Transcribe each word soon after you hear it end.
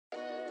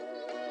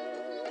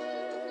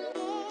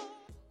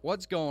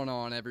What's going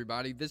on,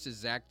 everybody? This is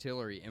Zach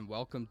Tillery, and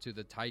welcome to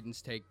the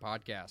Titans Take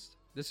podcast.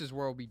 This is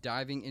where we'll be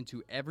diving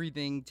into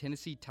everything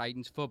Tennessee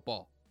Titans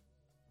football.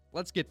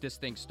 Let's get this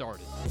thing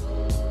started.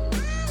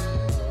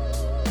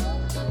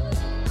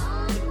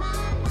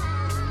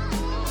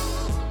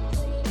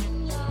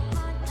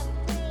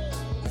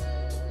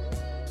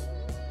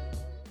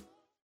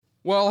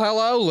 Well,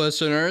 hello,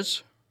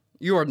 listeners.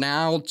 You are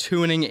now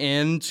tuning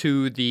in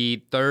to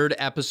the third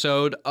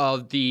episode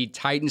of the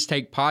Titans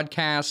Take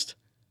podcast.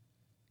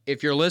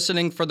 If you're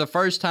listening for the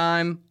first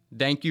time,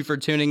 thank you for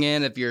tuning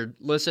in. If you're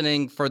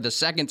listening for the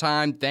second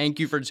time, thank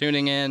you for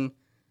tuning in.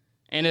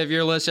 And if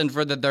you're listening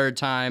for the third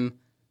time,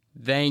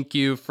 thank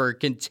you for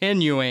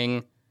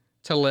continuing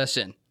to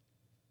listen.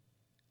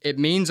 It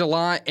means a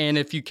lot, and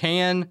if you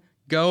can,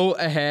 go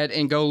ahead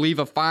and go leave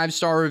a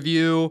 5-star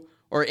review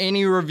or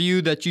any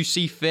review that you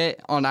see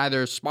fit on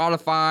either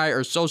Spotify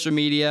or social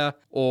media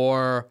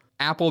or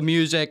Apple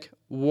Music,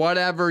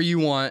 whatever you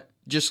want.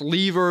 Just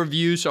leave a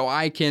review so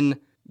I can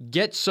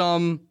get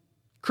some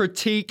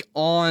critique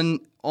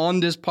on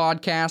this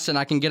podcast and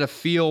I can get a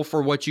feel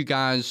for what you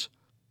guys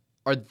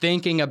are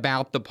thinking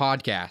about the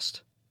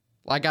podcast.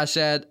 Like I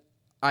said,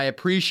 I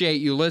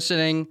appreciate you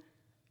listening.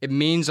 It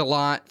means a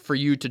lot for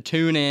you to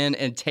tune in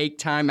and take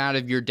time out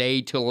of your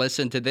day to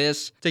listen to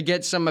this, to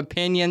get some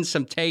opinions,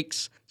 some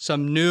takes,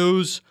 some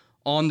news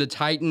on the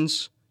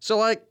Titans. So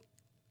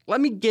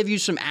let me give you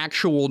some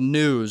actual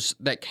news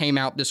that came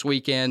out this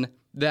weekend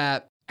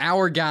that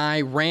our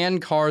guy, Ran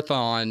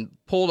Carthon,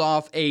 pulled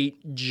off a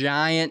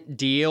giant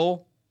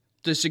deal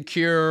to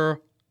secure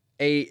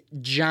a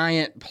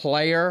giant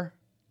player,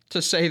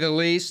 to say the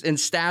least, in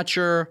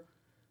stature,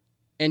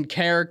 in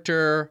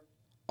character,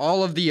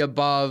 all of the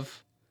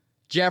above.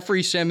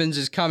 Jeffery Simmons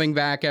is coming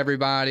back,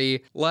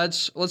 everybody.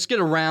 Let's get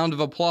a round of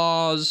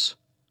applause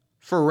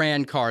for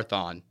Ran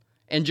Carthon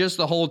and just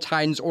the whole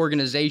Titans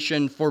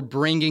organization for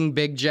bringing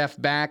Big Jeff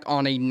back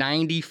on a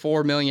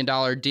 $94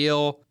 million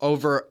deal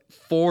over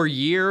 4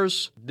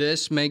 years.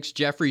 This makes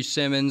Jeffery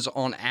Simmons,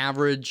 on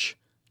average,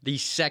 the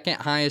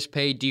second highest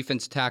paid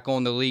defense tackle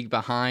in the league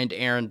behind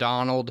Aaron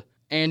Donald.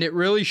 And it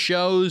really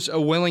shows a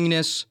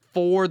willingness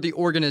for the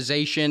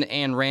organization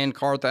and Ran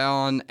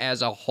Carthon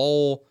as a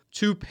whole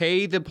to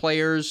pay the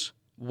players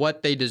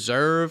what they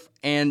deserve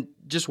and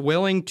just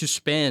willing to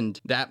spend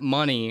that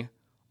money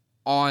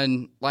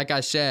on, like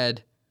I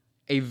said,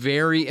 a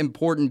very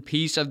important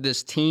piece of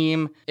this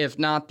team, if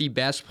not the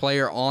best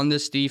player on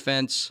this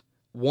defense.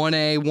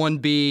 1A,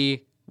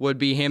 1B would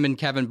be him and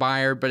Kevin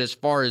Byard, but as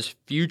far as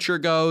future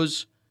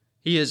goes,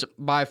 he is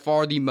by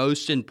far the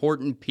most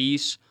important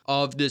piece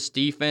of this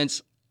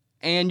defense,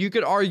 and you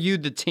could argue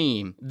the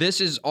team.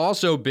 This is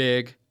also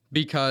big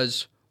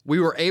because we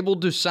were able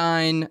to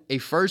sign a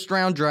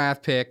first-round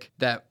draft pick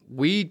that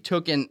we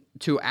took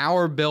into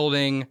our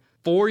building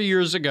 4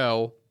 years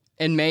ago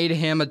and made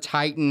him a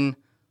Titan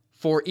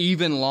for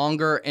even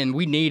longer, and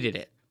we needed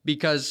it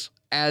because,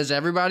 as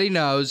everybody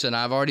knows, and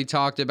I've already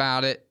talked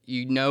about it,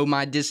 you know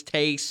my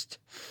distaste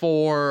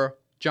for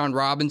John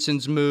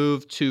Robinson's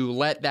move to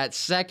let that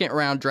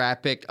second-round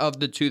draft pick of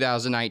the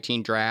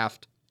 2019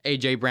 draft,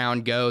 A.J.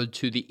 Brown, go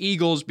to the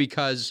Eagles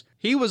because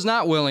he was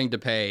not willing to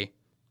pay,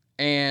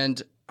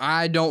 and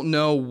I don't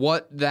know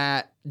what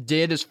that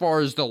did as far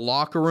as the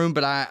locker room,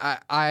 but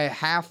I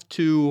have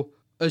to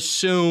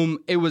assume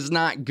it was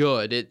not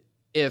good.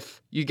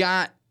 If you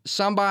got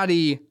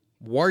somebody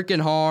working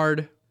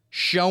hard,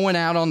 showing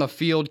out on the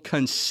field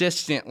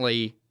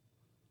consistently,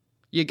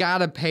 you got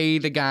to pay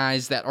the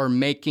guys that are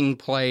making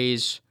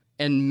plays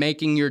and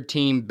making your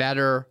team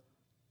better.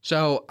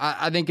 So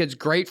I think it's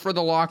great for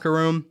the locker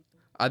room.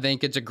 I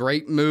think it's a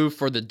great move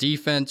for the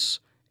defense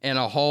in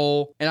a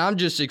whole. And I'm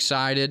just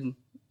excited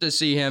to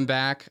see him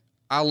back.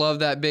 I love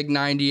that big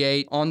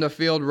 98 on the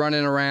field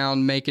running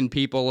around, making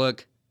people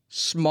look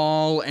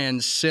small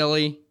and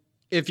silly.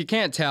 If you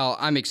can't tell,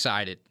 I'm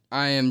excited.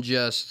 I am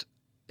just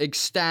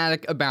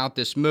ecstatic about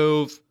this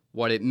move,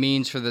 what it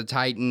means for the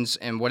Titans,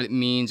 and what it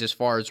means as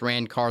far as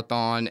Ran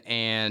Carthon.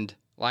 And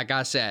like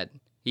I said,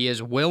 he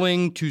is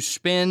willing to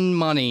spend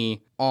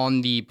money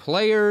on the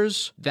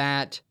players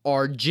that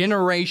are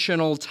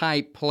generational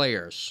type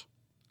players.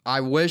 I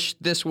wish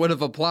this would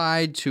have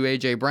applied to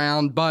A.J.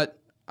 Brown, but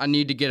I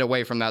need to get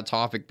away from that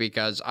topic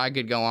because I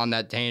could go on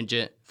that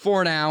tangent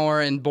for an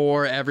hour and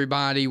bore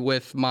everybody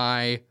with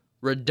my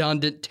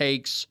redundant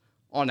takes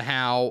on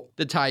how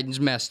the Titans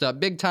messed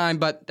up big time,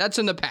 but that's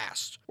in the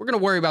past. We're going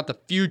to worry about the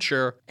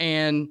future,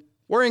 and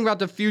worrying about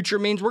the future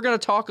means we're going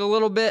to talk a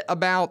little bit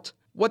about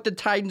what the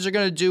Titans are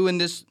going to do in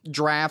this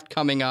draft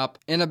coming up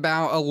in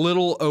about a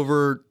little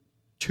over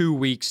 2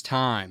 weeks'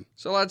 time.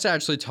 So let's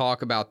actually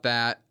talk about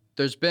that.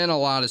 There's been a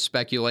lot of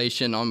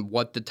speculation on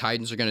what the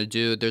Titans are going to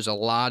do. There's a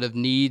lot of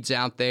needs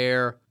out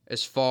there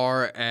as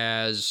far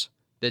as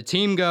the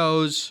team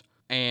goes,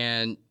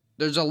 and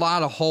there's a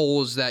lot of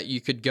holes that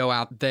you could go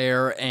out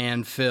there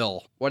and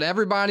fill. What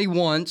everybody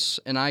wants,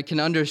 and I can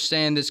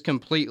understand this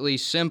completely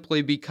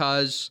simply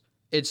because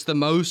it's the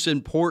most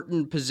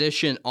important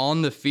position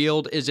on the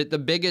field. Is it the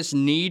biggest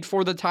need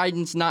for the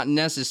Titans? Not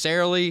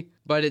necessarily,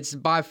 but it's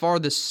by far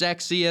the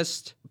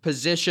sexiest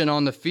position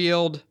on the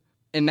field,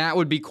 and that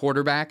would be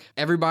quarterback.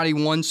 Everybody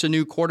wants a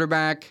new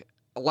quarterback.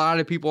 A lot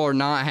of people are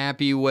not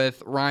happy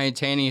with Ryan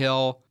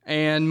Tannehill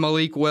and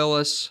Malik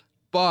Willis,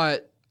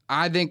 but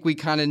I think we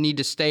kind of need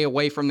to stay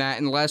away from that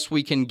unless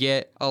we can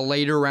get a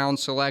later round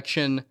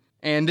selection.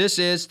 And this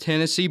is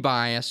Tennessee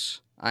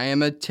bias. I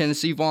am a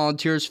Tennessee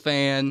Volunteers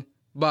fan,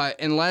 but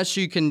unless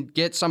you can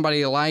get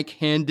somebody like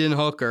Hendon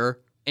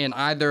Hooker, and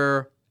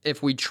either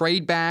if we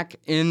trade back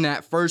in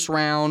that first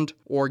round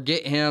or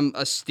get him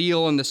a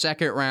steal in the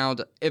second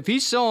round, if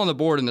he's still on the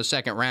board in the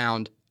second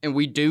round and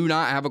we do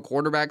not have a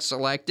quarterback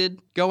selected,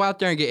 go out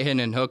there and get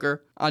Hendon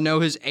Hooker. I know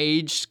his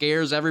age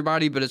scares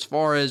everybody, but as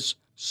far as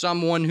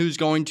someone who's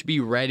going to be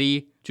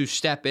ready to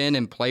step in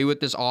and play with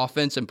this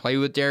offense and play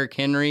with Derrick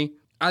Henry,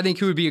 I think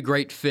he would be a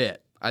great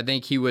fit. I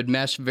think he would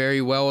mesh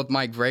very well with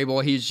Mike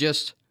Vrabel.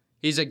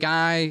 He's a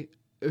guy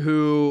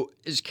who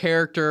his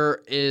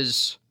character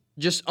is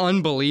just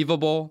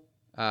unbelievable.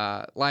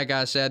 Like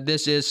I said,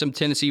 this is some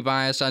Tennessee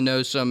bias. I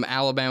know some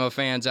Alabama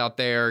fans out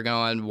there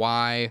going,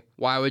 why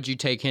would you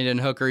take Hendon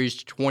Hooker?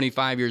 He's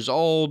 25 years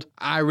old.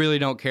 I really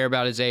don't care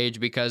about his age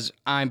because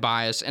I'm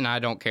biased, and I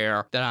don't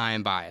care that I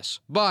am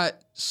biased.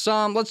 But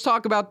let's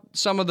talk about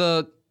some of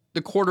the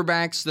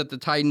quarterbacks that the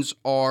Titans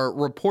are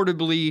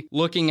reportedly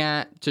looking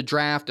at to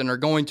draft and are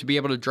going to be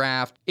able to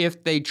draft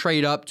if they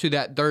trade up to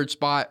that third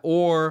spot,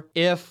 or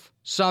if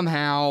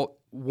somehow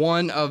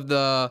one of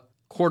the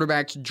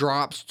quarterbacks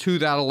drops to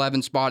that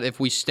 11 spot if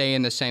we stay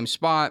in the same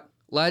spot.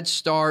 Let's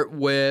start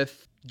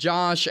with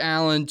Josh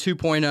Allen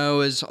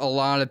 2.0, as a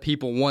lot of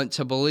people want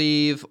to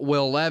believe.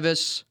 Will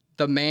Levis,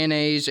 the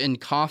mayonnaise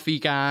and coffee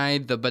guy,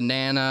 the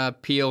banana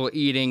peel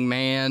eating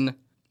man.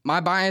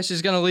 My bias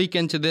is going to leak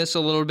into this a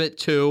little bit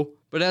too,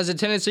 but as a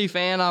Tennessee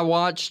fan, I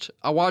watched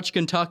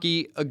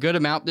Kentucky a good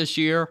amount this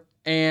year,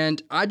 and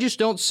I just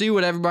don't see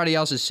what everybody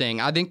else is seeing.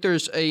 I think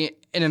there's an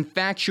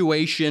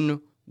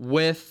infatuation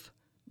with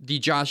the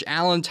Josh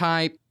Allen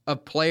type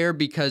of player,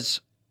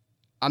 because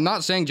I'm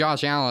not saying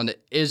Josh Allen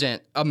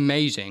isn't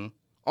amazing.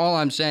 All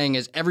I'm saying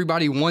is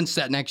everybody wants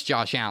that next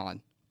Josh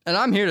Allen. And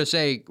I'm here to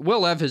say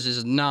Will Levis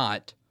is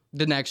not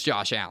the next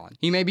Josh Allen.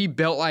 He may be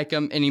built like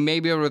him, and he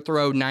may be able to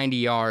throw 90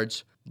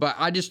 yards, but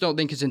I just don't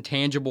think his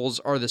intangibles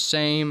are the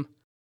same.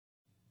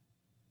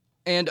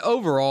 And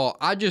overall,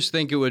 I just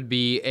think it would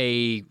be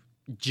a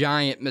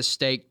giant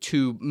mistake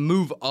to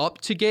move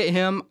up to get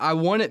him. I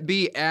wouldn't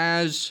be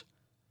as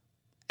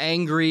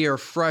angry or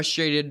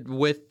frustrated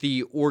with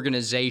the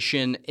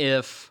organization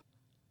if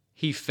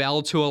he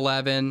fell to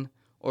 11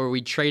 or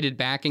we traded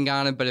back and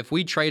got him. But if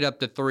we trade up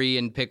to 3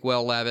 and pick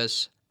Will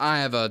Levis, I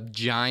have a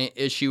giant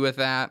issue with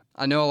that.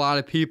 I know a lot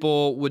of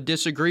people would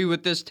disagree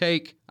with this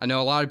take. I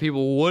know a lot of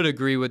people would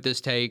agree with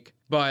this take.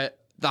 But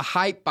the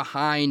hype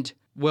behind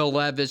Will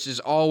Levis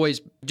has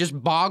always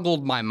just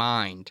boggled my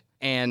mind.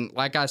 And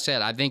like I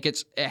said, I think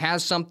it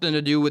has something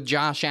to do with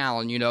Josh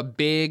Allen, a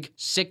big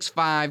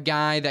 6'5"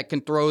 guy that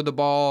can throw the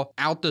ball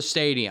out the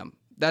stadium.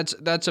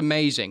 That's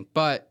amazing.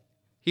 But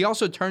he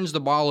also turns the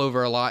ball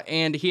over a lot,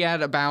 and he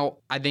had about,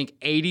 I think,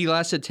 80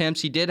 less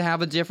attempts. He did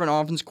have a different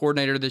offense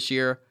coordinator this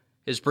year.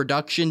 His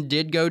production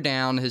did go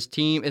down. His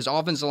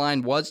offensive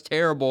line was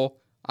terrible.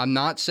 I'm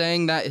not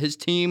saying that his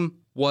team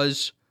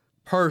was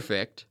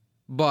perfect,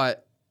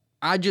 but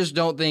I just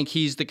don't think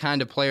he's the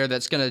kind of player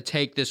that's going to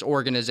take this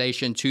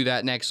organization to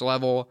that next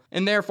level,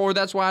 and therefore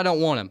that's why I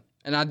don't want him.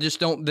 And I just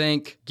don't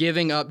think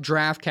giving up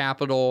draft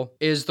capital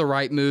is the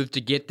right move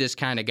to get this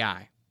kind of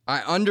guy. I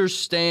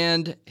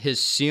understand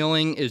his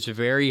ceiling is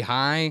very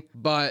high,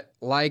 but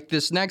like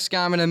this next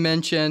guy I'm going to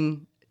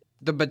mention,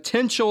 the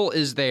potential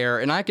is there,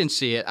 and I can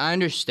see it. I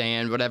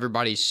understand what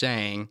everybody's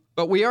saying,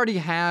 but we already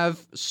have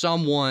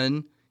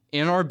someone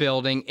in our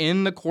building,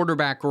 in the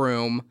quarterback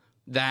room,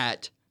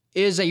 that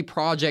is a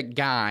project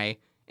guy,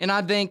 and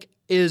I think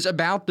is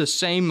about the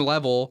same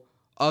level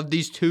of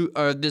these two,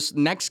 or this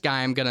next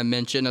guy I'm going to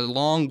mention,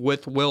 along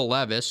with Will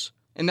Levis.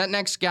 And that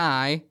next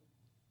guy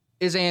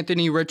is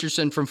Anthony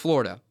Richardson from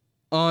Florida.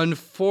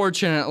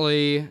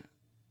 Unfortunately,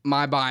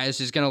 my bias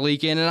is going to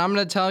leak in, and I'm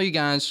going to tell you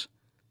guys,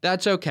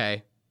 that's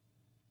okay.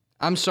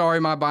 I'm sorry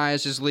my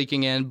bias is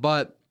leaking in,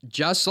 but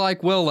just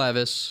like Will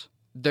Levis,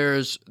 there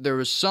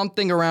was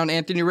something around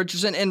Anthony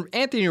Richardson, and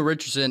Anthony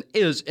Richardson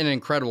is an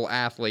incredible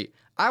athlete.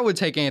 I would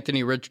take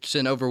Anthony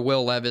Richardson over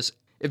Will Levis.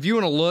 If you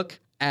want to look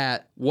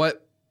at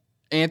what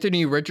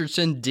Anthony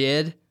Richardson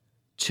did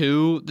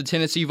to the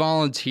Tennessee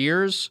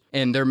Volunteers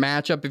and their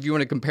matchup, if you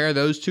want to compare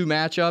those two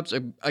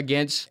matchups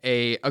against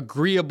a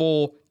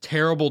agreeable,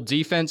 terrible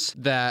defense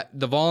that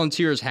the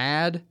Volunteers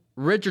had,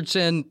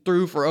 Richardson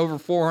threw for over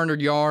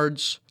 400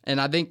 yards,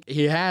 and I think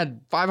he had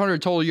 500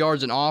 total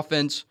yards in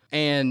offense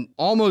and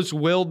almost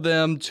willed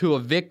them to a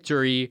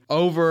victory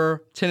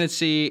over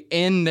Tennessee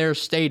in their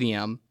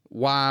stadium.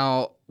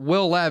 While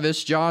Will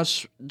Levis,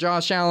 Josh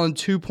Allen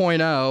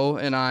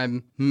 2.0, and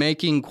I'm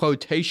making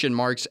quotation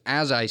marks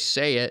as I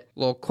say it,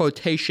 little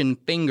quotation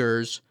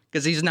fingers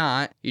because he's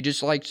not. He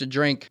just likes to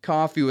drink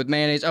coffee with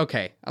mayonnaise.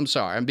 Okay, I'm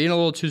sorry. I'm being a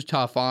little too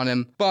tough on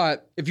him.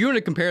 But if you want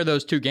to compare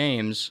those two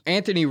games,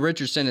 Anthony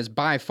Richardson is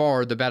by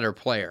far the better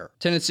player.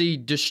 Tennessee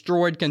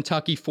destroyed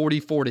Kentucky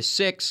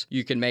 44-6.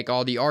 You can make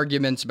all the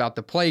arguments about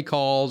the play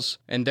calls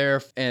and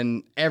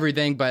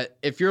everything, but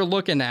if you're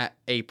looking at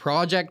a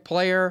project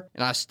player,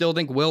 and I still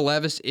think Will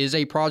Levis is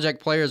a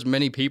project player, as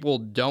many people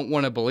don't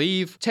want to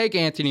believe, take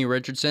Anthony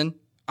Richardson.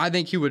 I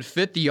think he would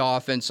fit the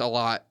offense a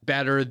lot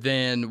better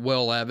than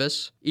Will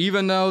Levis,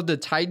 even though the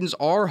Titans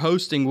are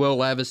hosting Will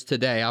Levis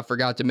today. I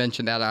forgot to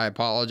mention that. I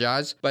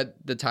apologize. But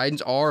the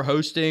Titans are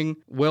hosting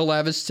Will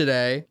Levis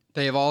today.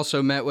 They have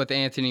also met with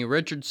Anthony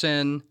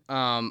Richardson.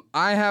 I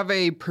have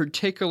a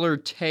particular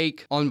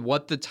take on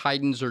what the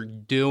Titans are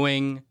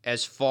doing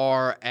as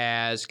far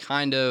as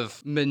kind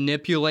of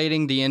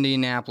manipulating the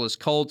Indianapolis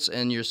Colts.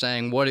 And you're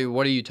saying, what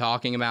are you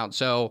talking about?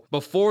 So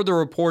before the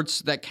reports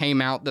that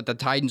came out that the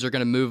Titans are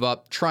going to move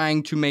up,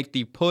 trying to make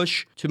the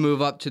push to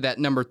move up to that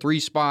number 3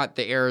 spot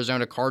the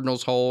Arizona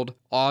Cardinals hold,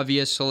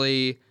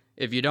 obviously,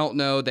 if you don't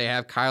know, they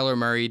have Kyler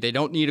Murray. They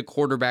don't need a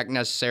quarterback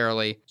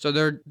necessarily. So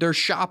they're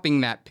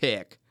shopping that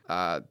pick.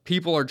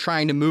 People are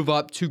trying to move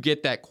up to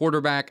get that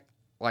quarterback.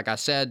 Like I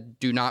said,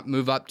 do not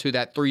move up to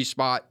that 3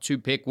 spot to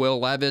pick Will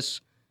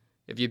Levis.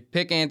 If you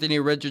pick Anthony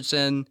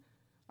Richardson,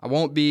 I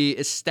won't be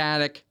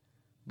ecstatic,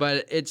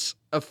 but it's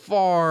a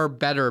far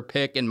better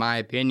pick, in my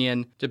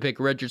opinion, to pick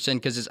Richardson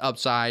because his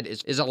upside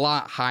is a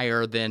lot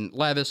higher than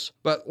Levis.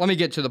 But let me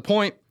get to the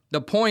point.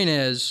 The point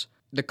is,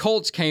 the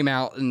Colts came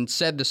out and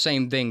said the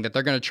same thing, that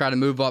they're going to try to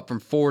move up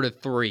from 4 to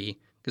 3.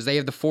 Because they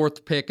have the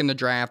 4th pick in the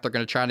draft. They're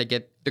going to try to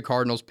get the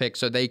Cardinals pick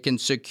so they can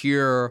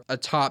secure a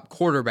top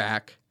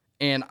quarterback.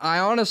 And I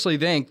honestly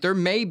think there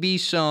may be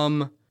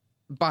some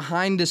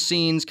behind the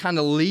scenes kind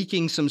of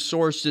leaking some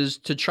sources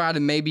to try to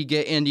maybe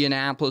get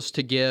Indianapolis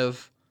to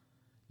give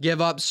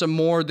up some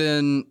more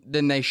than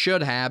they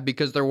should have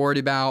because they're worried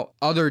about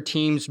other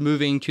teams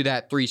moving to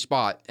that 3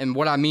 spot. And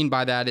what I mean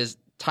by that is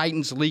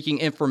Titans leaking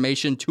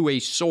information to a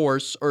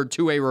source or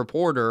to a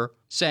reporter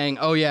saying,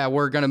 oh yeah,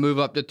 we're going to move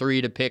up to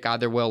 3 to pick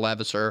either Will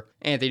Levis or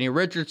Anthony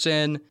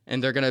Richardson,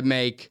 and they're going to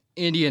make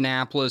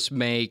Indianapolis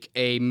make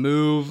a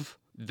move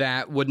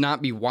that would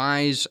not be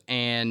wise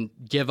and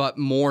give up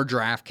more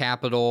draft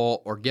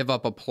capital or give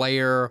up a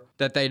player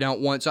that they don't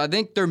want. So I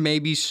think there may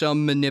be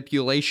some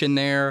manipulation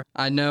there.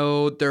 I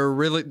know there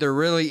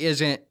really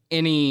isn't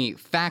any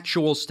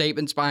factual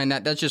statements behind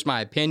that. That's just my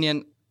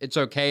opinion. It's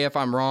okay if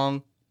I'm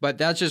wrong. But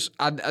that's just,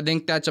 I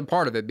think that's a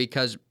part of it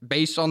because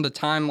based on the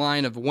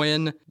timeline of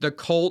when the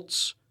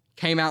Colts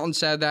came out and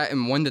said that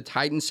and when the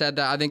Titans said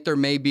that, I think there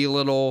may be a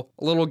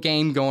little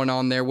game going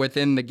on there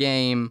within the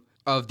game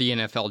of the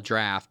NFL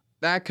draft.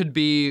 That could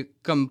be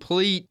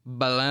complete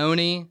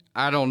baloney.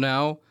 I don't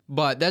know.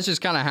 But that's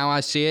just kind of how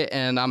I see it,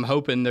 and I'm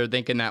hoping they're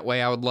thinking that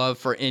way. I would love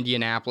for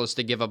Indianapolis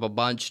to give up a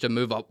bunch to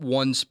move up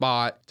 1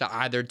 spot to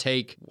either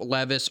take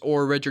Levis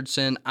or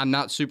Richardson. I'm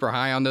not super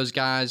high on those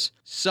guys.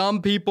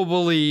 Some people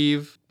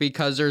believe,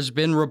 because there's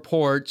been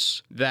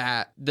reports,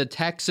 that the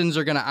Texans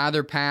are going to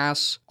either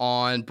pass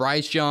on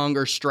Bryce Young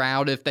or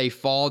Stroud if they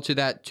fall to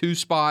that 2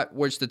 spot,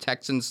 which the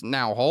Texans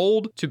now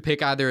hold, to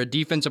pick either a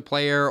defensive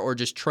player or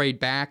just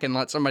trade back and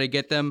let somebody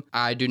get them.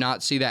 I do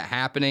not see that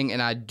happening,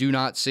 and I do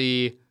not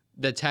see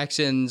the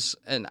Texans,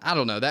 and I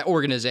don't know, that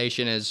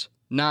organization is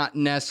not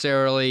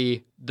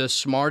necessarily the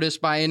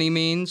smartest by any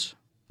means.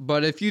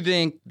 But if you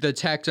think the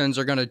Texans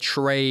are going to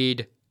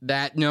trade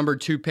that number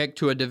 2 pick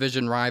to a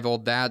division rival,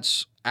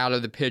 that's out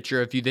of the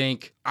picture. If you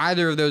think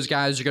either of those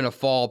guys are going to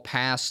fall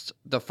past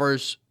the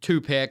first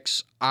 2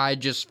 picks, I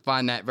just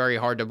find that very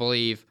hard to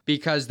believe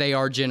because they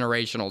are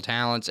generational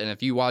talents. And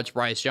if you watch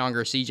Bryce Young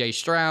or CJ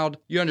Stroud,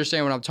 you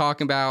understand what I'm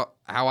talking about,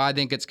 how I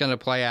think it's going to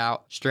play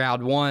out.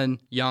 Stroud 1,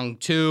 Young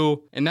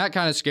 2. And that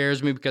kind of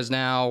scares me because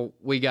now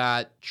we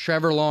got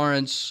Trevor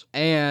Lawrence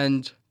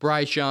and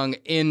Bryce Young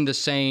in the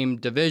same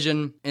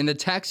division. And the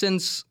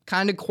Texans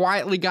kind of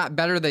quietly got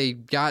better. They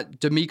got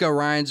D'Amico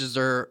Ryans as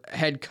their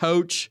head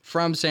coach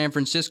from San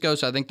Francisco,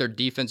 so I think their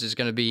defense is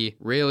going to be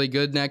really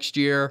good next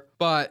year.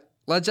 But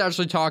let's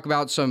actually talk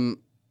about some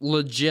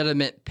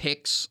legitimate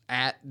picks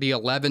at the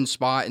 11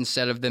 spot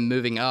instead of them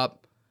moving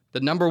up. The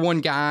number 1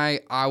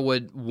 guy I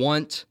would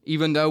want,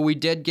 even though we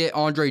did get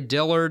Andre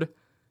Dillard,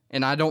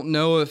 and I don't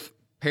know if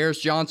Paris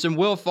Johnson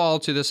will fall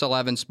to this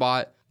 11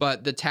 spot,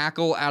 but the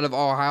tackle out of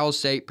Ohio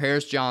State,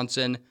 Paris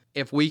Johnson,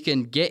 if we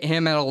can get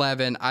him at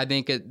 11, I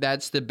think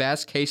that's the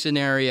best case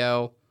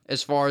scenario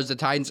as far as the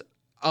Titans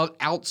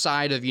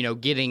outside of,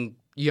 getting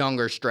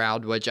younger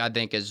Stroud, which I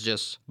think is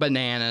just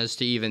bananas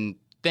to even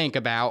think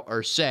about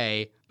or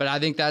say. But I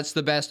think that's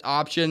the best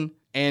option.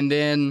 And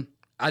then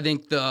I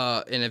think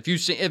if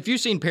you've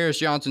seen Paris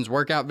Johnson's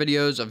workout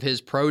videos of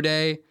his pro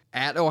day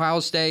at Ohio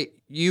State,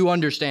 you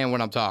understand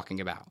what I'm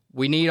talking about.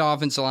 We need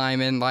offensive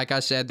linemen. Like I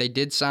said, they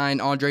did sign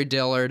Andre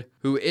Dillard,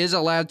 who is a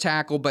left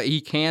tackle, but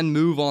he can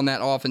move on that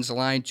offensive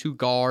line to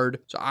guard.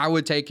 So I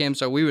would take him.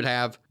 So we would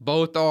have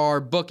both our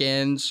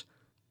bookends,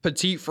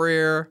 Petit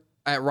Frere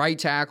at right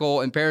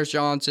tackle and Paris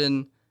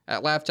Johnson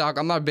at left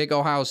tackle. I'm not a big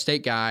Ohio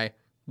State guy,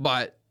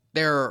 but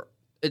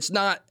it's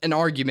not an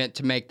argument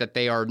to make that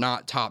they are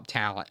not top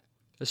talent.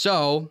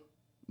 So,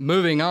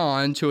 moving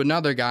on to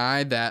another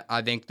guy that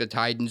I think the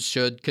Titans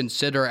should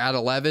consider at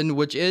 11,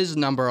 which is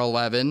number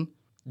 11,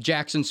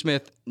 Jackson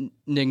Smith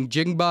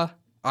Njigba.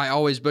 I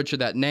always butcher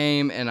that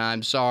name, and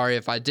I'm sorry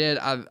if I did.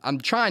 I'm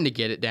trying to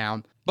get it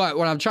down. But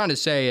what I'm trying to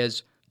say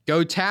is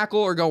go tackle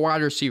or go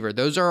wide receiver.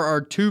 Those are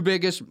our two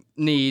biggest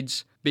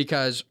needs,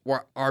 because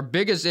our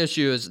biggest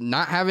issue is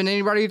not having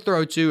anybody to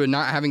throw to and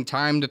not having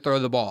time to throw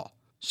the ball.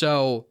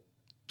 So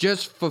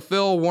just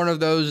fulfill one of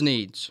those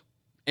needs.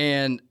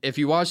 And if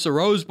you watch the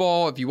Rose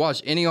Bowl, if you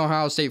watch any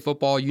Ohio State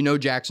football, you know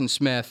Jackson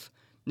Smith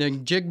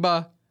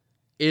Njigba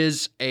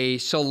is a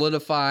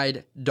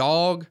solidified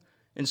dog,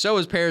 and so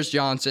is Paris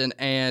Johnson.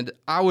 And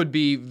I would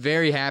be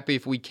very happy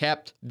if we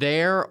kept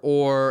there,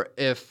 or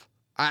if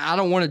I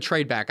don't want to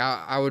trade back.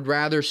 I would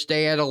rather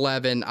stay at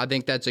 11. I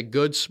think that's a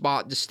good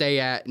spot to stay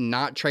at and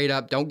not trade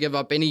up. Don't give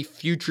up any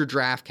future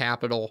draft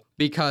capital,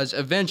 because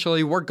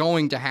eventually we're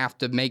going to have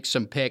to make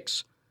some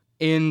picks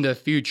in the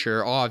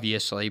future,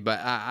 obviously. But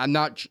I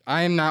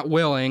am not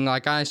willing,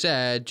 like I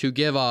said, to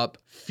give up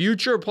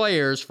future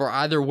players for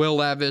either Will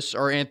Levis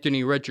or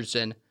Anthony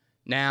Richardson.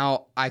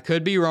 Now, I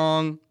could be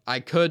wrong. I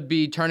could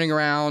be turning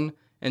around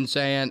and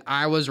saying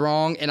I was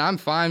wrong, and I'm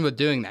fine with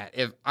doing that.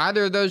 If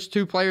either of those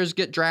two players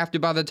get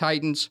drafted by the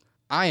Titans,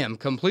 I am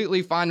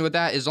completely fine with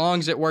that as long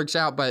as it works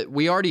out. But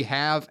we already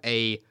have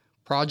a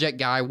project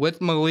guy with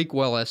Malik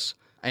Willis,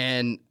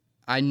 and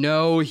I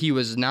know he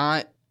was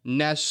not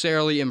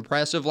necessarily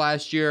impressive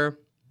last year,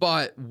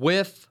 but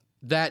with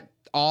that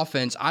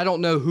offense, I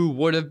don't know who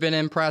would have been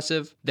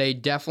impressive. They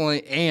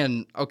definitely,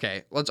 and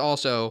okay, let's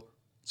also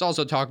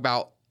talk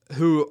about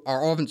who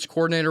our offense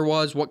coordinator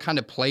was, what kind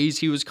of plays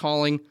he was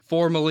calling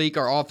for Malik,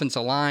 our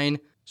offensive line.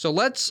 So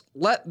let's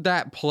let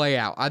that play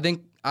out. I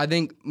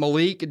think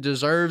Malik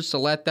deserves to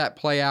let that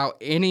play out.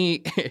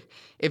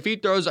 If he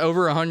throws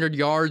over 100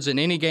 yards in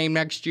any game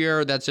next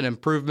year, that's an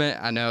improvement.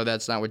 I know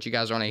that's not what you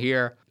guys want to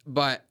hear,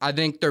 but I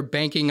think they're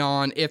banking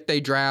on, if they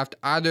draft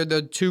either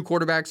the two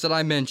quarterbacks that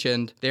I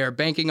mentioned, they are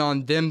banking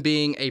on them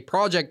being a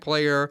project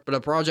player, but a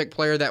project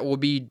player that will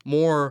be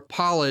more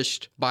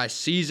polished by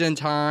season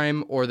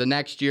time or the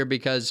next year,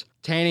 because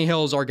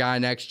Tannehill's our guy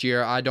next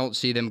year. I don't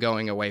see them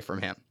going away from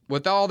him.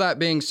 With all that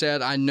being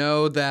said, I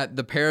know that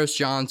the Paris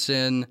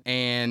Johnson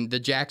and the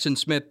Jackson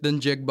Smith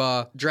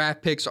Njigba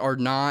draft picks are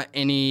not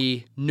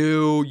any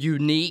new,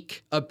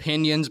 unique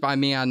opinions by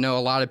me. I know a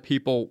lot of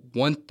people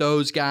want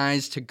those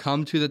guys to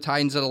come to the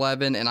Titans at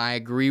 11, and I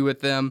agree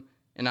with them.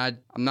 And I'm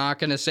not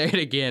going to say it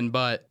again,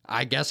 but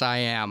I guess I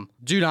am.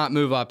 Do not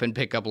move up and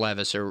pick up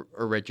Levis or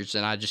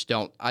Richardson.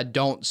 I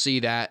don't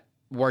see that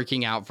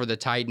working out for the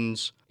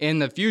Titans in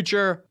the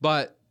future,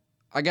 but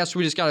I guess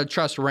we just got to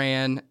trust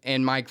Rand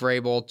and Mike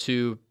Vrabel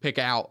to pick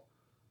out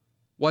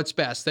what's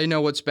best. They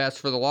know what's best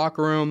for the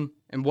locker room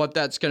and what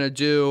that's going to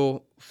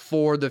do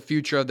for the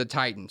future of the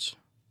Titans.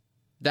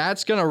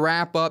 That's going to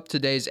wrap up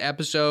today's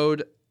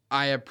episode.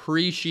 I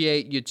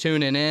appreciate you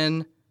tuning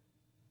in.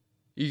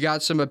 You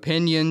got some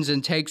opinions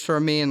and takes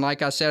from me, and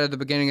like I said at the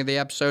beginning of the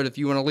episode, if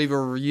you want to leave a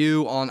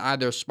review on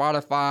either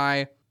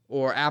Spotify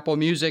or Apple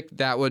Music,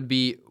 that would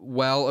be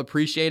well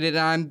appreciated.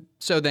 I'm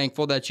so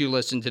thankful that you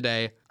listened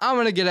today. I'm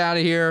going to get out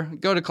of here,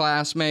 go to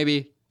class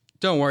maybe.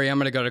 Don't worry, I'm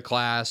going to go to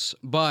class,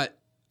 but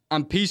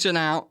I'm peacing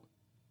out.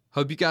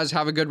 Hope you guys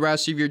have a good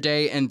rest of your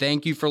day, and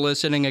thank you for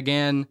listening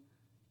again.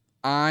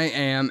 I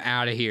am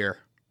out of here.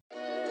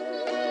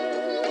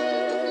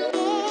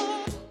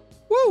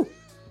 Woo!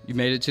 You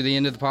made it to the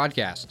end of the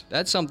podcast.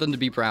 That's something to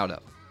be proud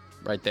of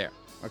right there.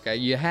 Okay,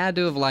 you had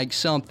to have liked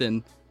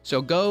something.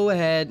 So go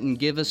ahead and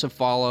give us a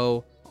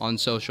follow on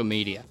social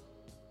media,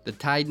 the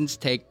Titans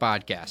Take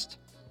Podcast.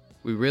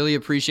 We really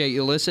appreciate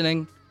you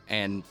listening,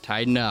 and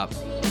tighten up.